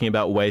we're talking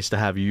about ways to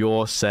have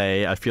your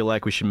say, I feel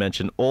like we should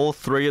mention all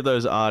three of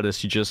those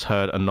artists you just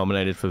heard are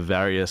nominated for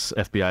various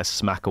FBI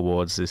SMAC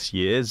Awards this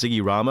year.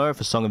 Ziggy Ramo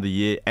for Song of the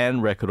Year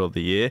and Record of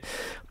the Year.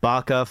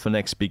 Barker for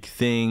Next Big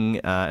Thing,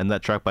 and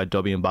that track by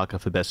Dobby and Barker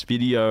for Best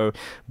Video.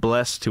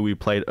 Blessed, who we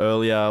played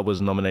earlier,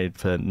 was nominated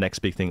for Next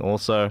Big Thing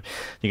also.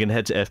 You can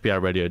head to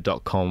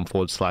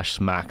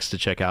fbiradio.com/smacks to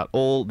check out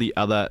all the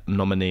other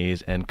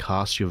nominees and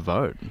cast your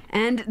vote.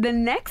 And the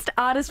next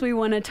artist we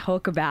want to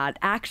talk about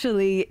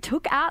actually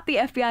took out the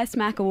FBI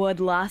SMAC Award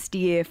last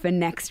year for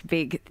Next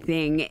Big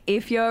Thing.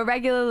 If you're a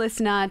regular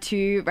listener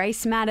to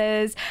Race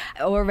Matters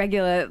or a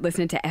regular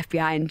listener to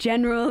FBI in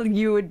general,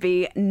 you would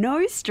be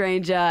no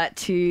stranger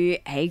to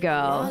Hey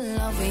Girl.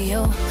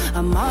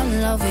 I'm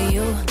all over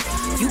you.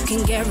 You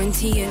can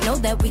guarantee it, know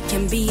that we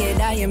can be it.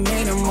 I am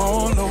in, I'm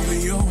all over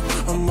you.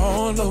 I'm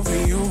all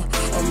over you.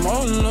 I'm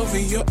all over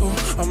you.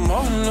 I'm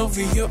all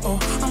over you.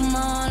 I'm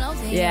all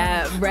over you.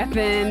 Yeah,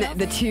 reppin'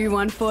 the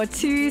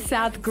 2142,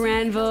 South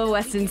Granville,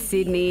 Western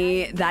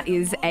Sydney. That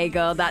is A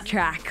Girl, that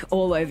track,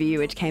 All Over You,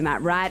 which came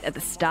out right at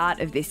the start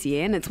of this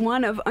year. And it's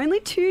one of only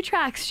 2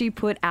 tracks she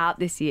put out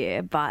this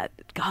year, but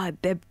God,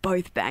 they're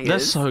both bangers.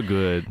 That's so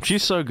good.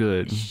 She's so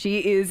good.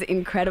 She is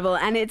incredible.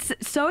 And it's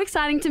so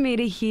exciting to me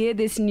to hear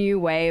this new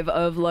wave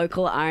of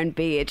local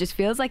R&B. It just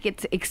feels like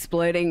it's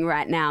exploding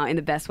right now in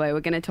the best way. We're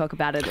going to talk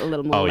about it a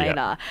little more later.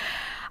 Yeah.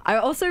 I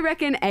also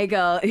reckon A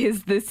Girl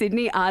is the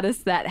Sydney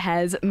artist that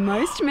has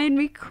most made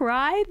me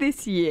cry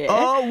this year.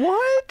 Oh,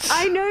 what?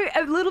 I know,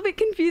 a little bit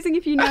confusing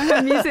if you know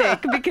her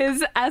music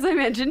because, as I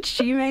mentioned,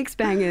 she makes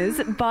bangers.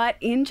 But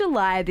in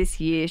July this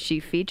year, she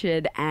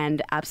featured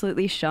and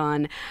absolutely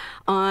shone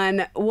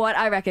on what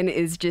I reckon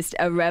is just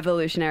a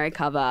revolutionary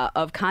cover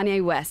of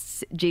Kanye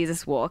West's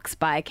Jesus Walks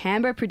by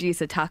Canberra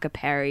producer Tucker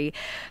Perry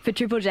for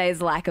Triple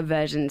J's Like a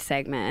Version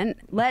segment.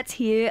 Let's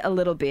hear a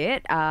little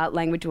bit.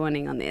 Language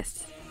warning on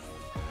this.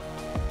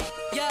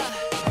 Yeah,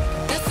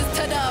 this is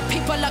to the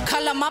people of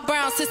color, my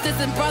brown sisters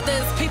and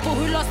brothers, people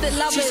who lost their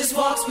lovers. Jesus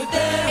walks with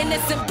them.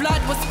 Innocent blood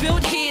was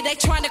spilled here, they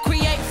trying to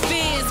create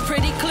fears,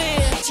 pretty clear.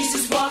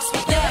 Jesus walks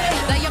with them.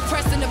 They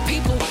oppressing the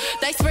people,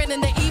 they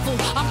spreading the evil.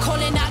 I'm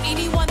calling out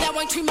anyone that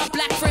won't treat my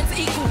black friends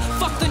equal.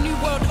 Fuck the new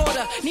world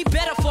order, need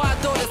better for our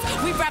daughters.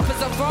 We rappers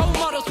are role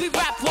models, we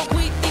rap what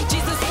we think.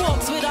 Jesus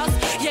walks with us,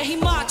 yeah, he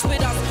marched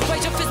with us.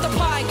 Raise your fist up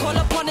high, call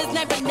upon his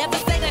name, but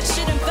never say that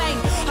shit in vain.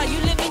 Are you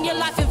living your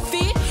life in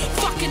fear?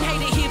 Fucking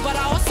hate it here, but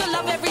I also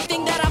love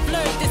everything that I've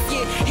learned this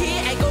year.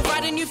 Here, ain't go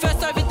write a new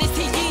verse over this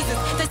here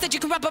Jesus. They said you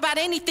can rap about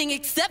anything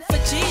except for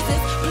Jesus.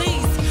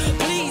 Please,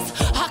 please,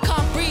 I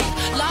can't breathe.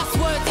 Last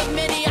words of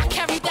many, I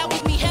carry that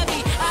with me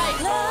heavy.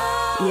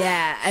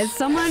 Yeah, as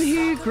someone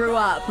who grew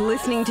up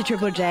listening to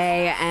Triple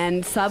J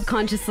and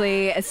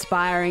subconsciously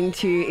aspiring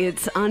to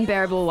its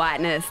unbearable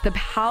whiteness, the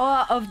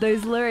power of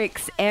those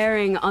lyrics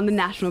airing on the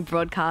national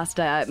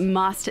broadcaster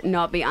must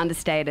not be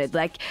understated.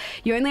 Like,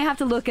 you only have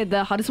to look at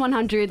the Hottest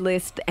 100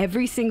 list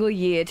every single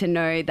year to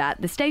know that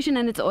the station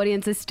and its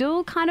audience are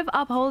still kind of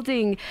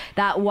upholding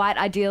that white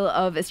ideal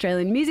of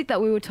Australian music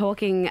that we were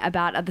talking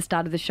about at the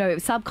start of the show,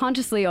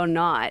 subconsciously or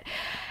not.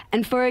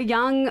 And for a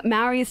young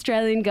Maori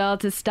Australian girl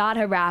to start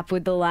her rap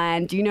with the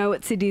line, do you know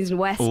what Sydney's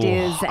West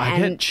is? I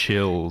get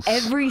chills.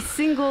 Every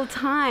single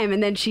time.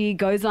 And then she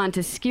goes on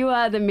to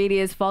skewer the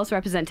media's false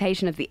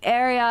representation of the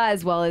area,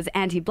 as well as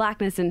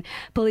anti-blackness and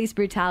police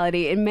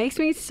brutality. It makes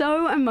me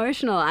so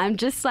emotional. I'm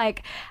just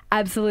like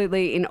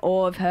absolutely in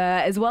awe of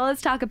her, as well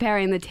as Tucker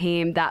Perry and the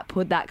team that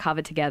put that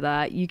cover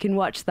together. You can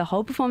watch the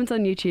whole performance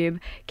on YouTube.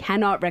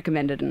 Cannot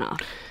recommend it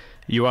enough.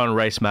 You're on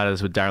Race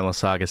Matters with Darren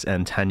Lasagas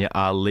and Tanya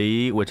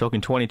Ali. We're talking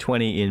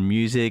 2020 in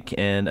music,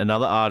 and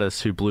another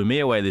artist who blew me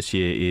away this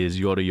year is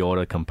Yorta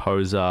Yorta,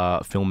 composer,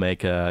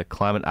 filmmaker,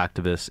 climate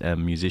activist,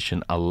 and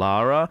musician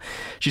Alara.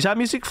 She's had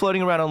music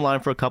floating around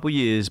online for a couple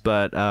years,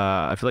 but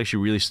I feel like she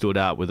really stood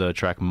out with her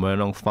track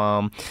Murnong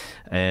Farm.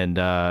 And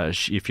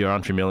if you're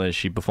unfamiliar,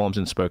 she performs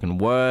in spoken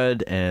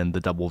word and the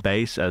double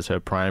bass as her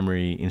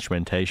primary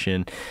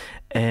instrumentation.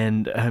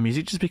 And her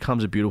music just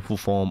becomes a beautiful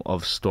form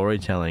of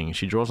storytelling.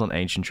 She draws on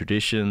ancient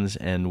traditions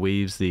and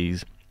weaves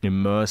these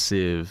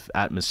immersive,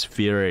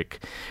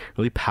 atmospheric,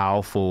 really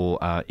powerful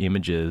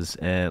images.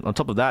 And on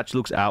top of that, she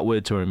looks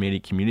outward to her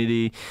immediate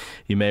community.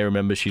 You may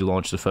remember she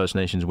launched the First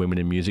Nations Women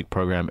in Music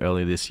program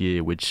earlier this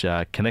year, which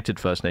connected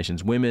First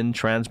Nations women,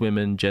 trans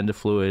women, gender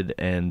fluid,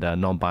 and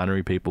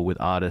non-binary people with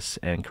artists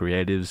and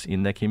creatives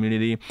in their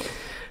community.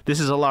 This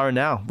is Alara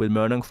now with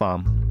Murnong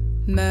Farm.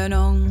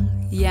 Murnong,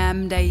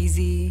 yam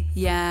daisy,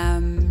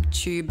 yam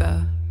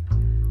tuber.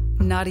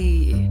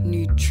 Nutty,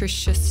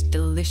 nutritious,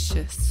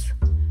 delicious.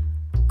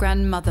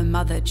 Grandmother,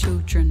 mother,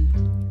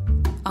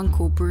 children.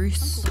 Uncle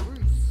Bruce,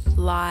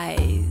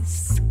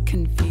 lies,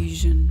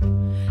 confusion.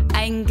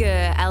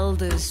 Anger,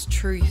 elders,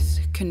 truth,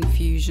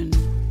 confusion.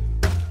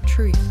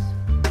 Truth,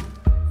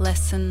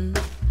 lesson,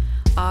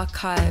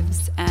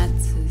 archives,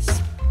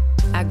 answers.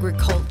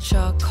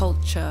 Agriculture,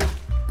 culture,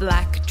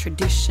 black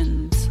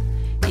traditions.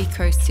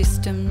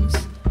 Ecosystems,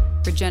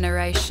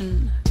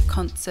 regeneration,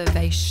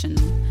 conservation,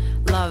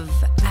 love,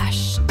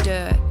 ash,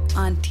 dirt,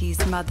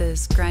 aunties,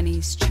 mothers,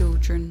 grannies,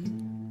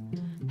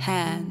 children,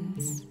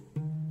 hands,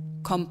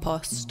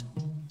 compost,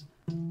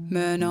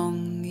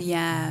 Murnong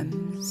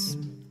yams,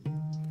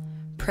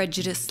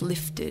 prejudice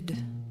lifted,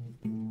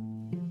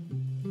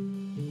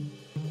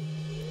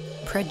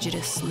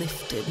 prejudice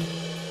lifted.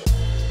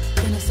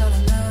 Gonna start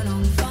a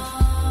Murnong farm.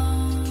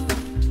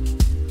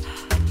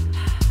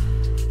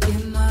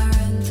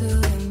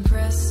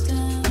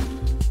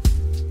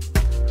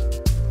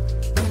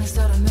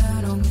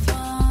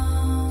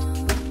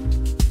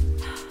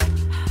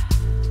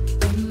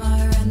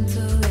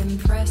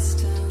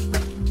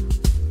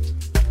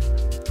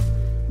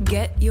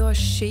 Get your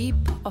sheep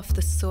off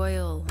the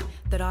soil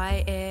that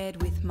I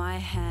aired with my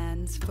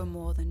hands for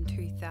more than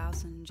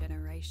 2,000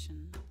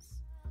 generations.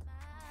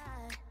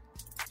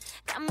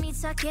 Got me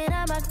talking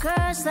on my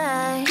girls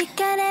like you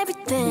got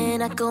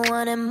everything, I go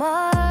on and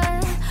more.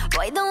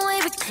 Boy, the way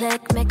we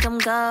click, make them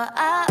go,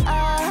 oh,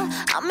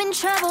 oh. I'm in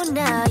trouble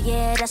now,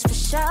 yeah, that's for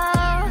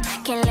sure.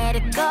 Can't let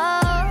it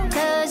go,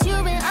 cause you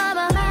been on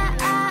my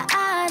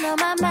mind, on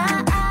my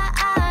mind,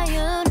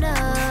 you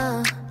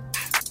know.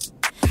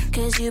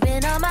 Cause you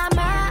been on my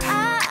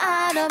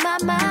mind, on my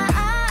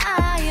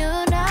mind,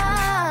 you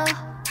know.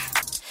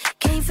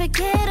 Can't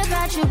forget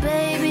about you,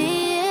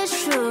 baby,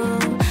 it's true.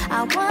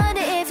 I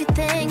wonder if you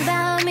think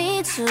about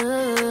me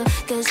too.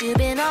 Cause you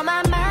been on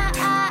my mind,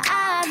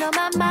 on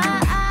my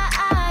mind,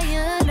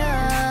 you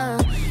know,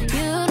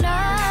 you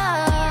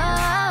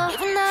know.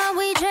 Even though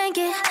we drink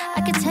it,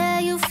 I can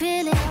tell you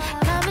feel it.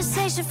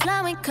 Conversation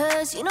flowing,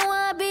 cause you know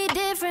I'll be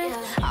different.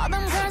 All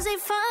them girls, they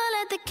fall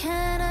at the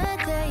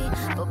candidate,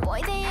 but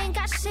boy, they ain't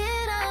got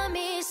shit on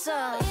me.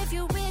 So if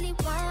you really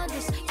want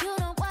this, you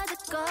know what the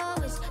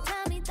goal is.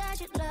 Tell me that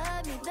you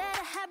love me,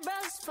 better have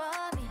roses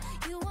for me.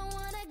 You won't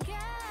wanna go,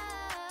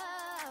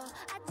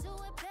 I do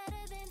it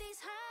better than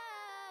these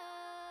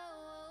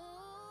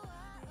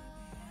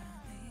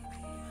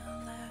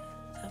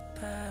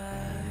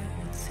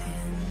birds in.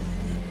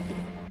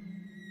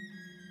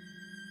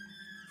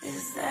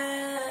 Is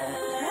there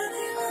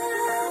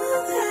anyone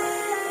out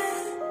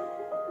there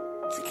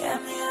to get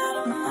me out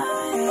of my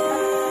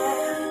head?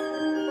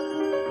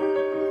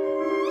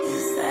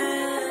 Is there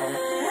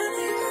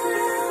anyone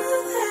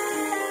out there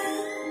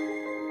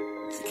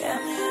to get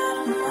me out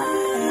of my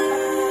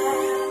head?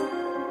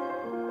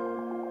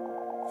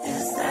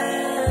 Is there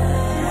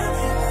anyone out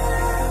there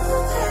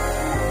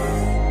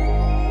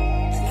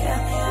to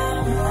get me out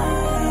of my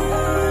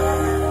head? Is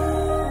there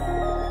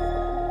anyone out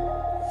there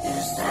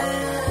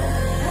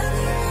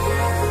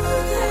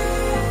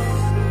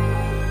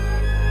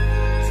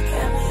to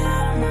get me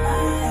out of my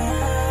head?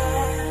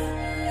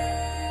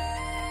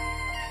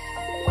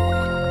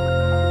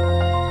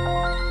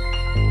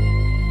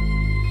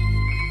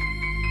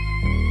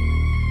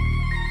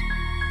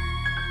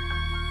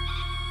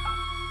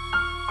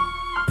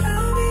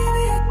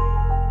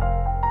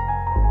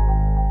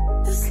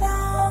 As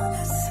long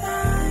as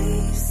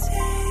I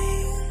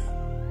sing,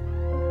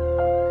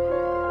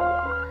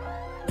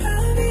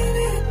 oh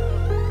baby,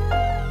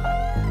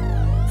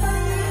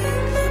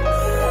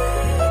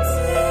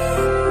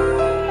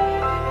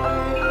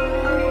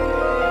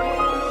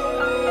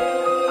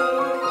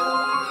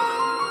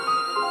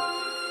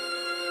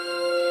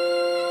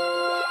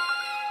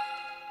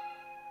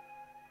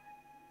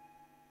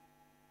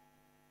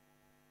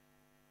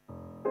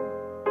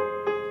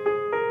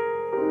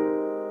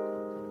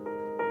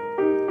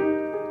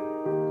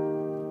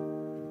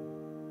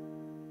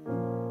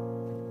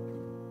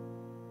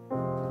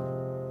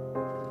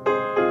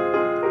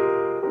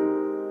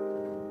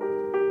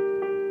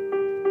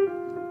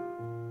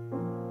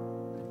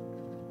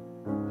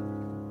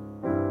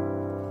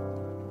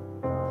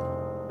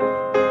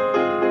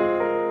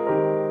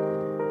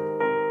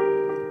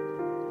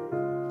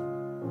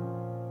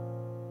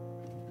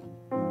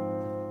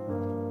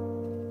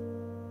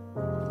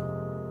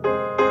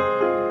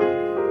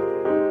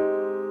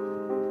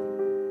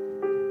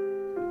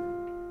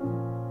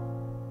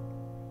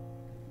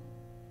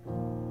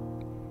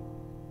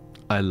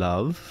 I let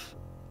the birds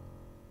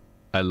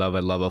I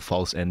love a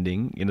false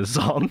ending in a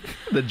song.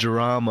 The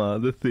drama,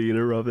 the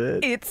theater of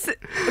it. It's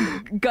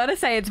gotta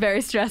say it's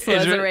very stressful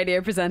as a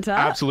radio presenter.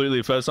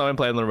 Absolutely. First time I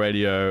played on the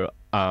radio,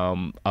 I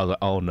was like,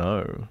 oh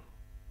no.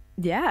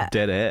 Yeah.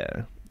 Dead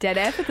air. Dead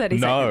air for 30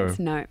 seconds.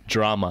 No.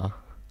 Drama.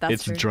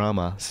 It's true.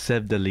 Drama.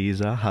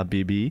 Sevdaliza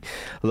Habibi.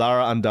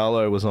 Lara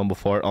Andalo was on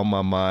before it, On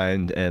My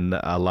Mind, and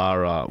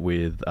Lara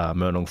with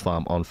Murnong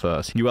Farm on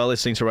first. You are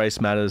listening to Race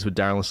Matters with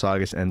Darren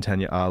Lasagas and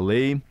Tanya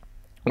Ali.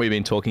 We've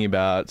been talking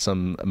about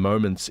some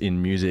moments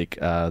in music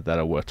that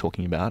are worth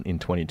talking about in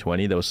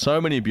 2020. There were so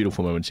many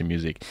beautiful moments in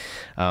music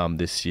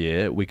this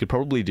year. We could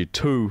probably do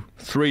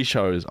 2-3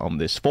 shows on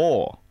this.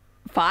 4.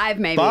 5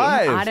 maybe.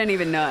 5. I don't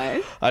even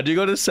know. I do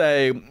got to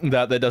say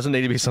that there doesn't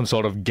need to be some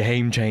sort of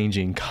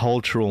game-changing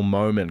cultural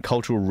moment,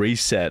 cultural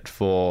reset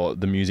for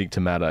the music to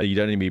matter. You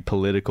don't need to be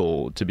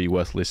political to be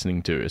worth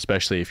listening to,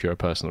 especially if you're a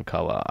person of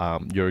color.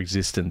 Your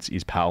existence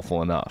is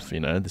powerful enough, you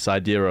know? This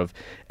idea of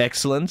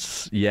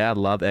excellence, yeah, I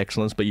love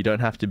excellence, but you don't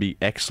have to be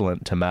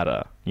excellent to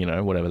matter, you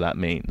know, whatever that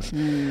means.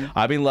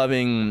 I've been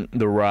loving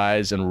the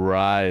rise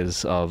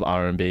of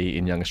R&B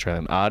in young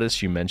Australian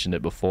artists. You mentioned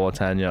it before,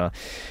 Tanya.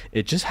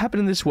 It just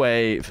happened in this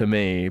way for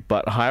me,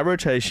 but high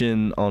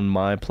rotation on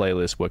my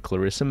playlist were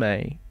Clarissa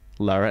May,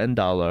 Lara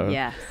Andalo,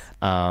 yes,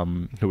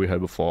 who we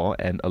heard before,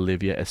 and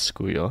Olivia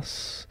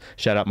Escuyos.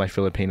 Shout out my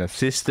Filipina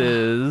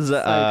sisters.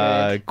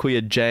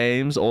 Queer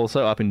James,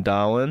 also up in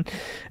Darwin.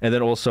 And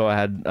then also I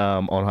had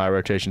on high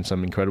rotation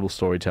some incredible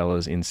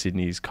storytellers in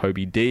Sydney's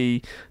Kobe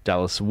D,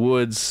 Dallas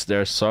Woods. There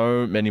are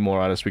so many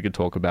more artists we could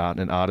talk about,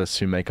 and artists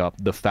who make up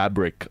the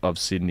fabric of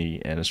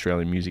Sydney and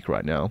Australian music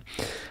right now.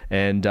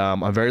 And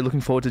I'm very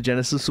looking forward to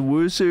Genesis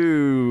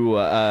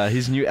Owusu,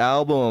 his new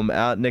album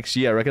out next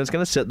year. I reckon it's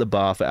going to set the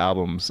bar for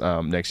albums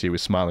next year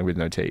with Smiling With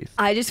No Teeth.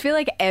 I just feel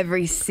like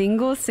every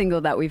single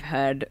single that we've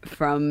heard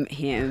from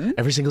him,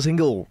 Every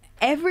single.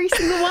 every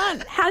single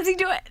one, how does he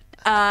do it?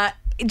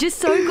 Just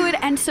so good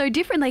and so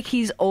different. Like,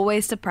 he's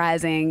always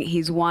surprising.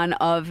 He's one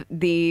of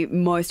the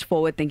most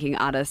forward-thinking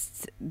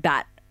artists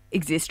that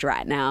exist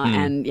right now.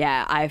 And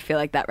yeah, I feel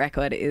like that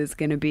record is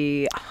going to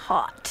be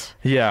hot.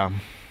 Yeah.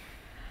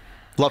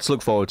 Lots to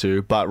look forward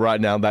to, but right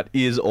now that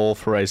is all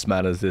for Race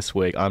Matters this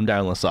week. I'm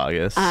Darren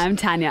Lasargas. I'm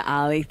Tanya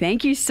Ali.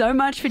 Thank you so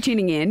much for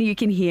tuning in. You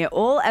can hear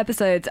all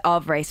episodes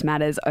of Race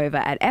Matters over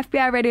at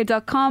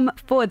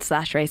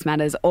fbiradio.com/Race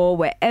Matters or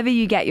wherever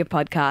you get your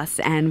podcasts,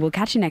 and we'll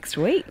catch you next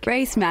week.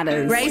 Race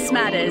Matters. Race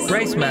Matters.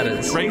 Race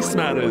Matters. Race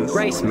Matters.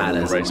 Race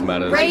Matters. Race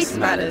Matters. Race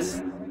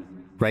Matters.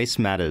 Race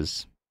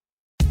Matters.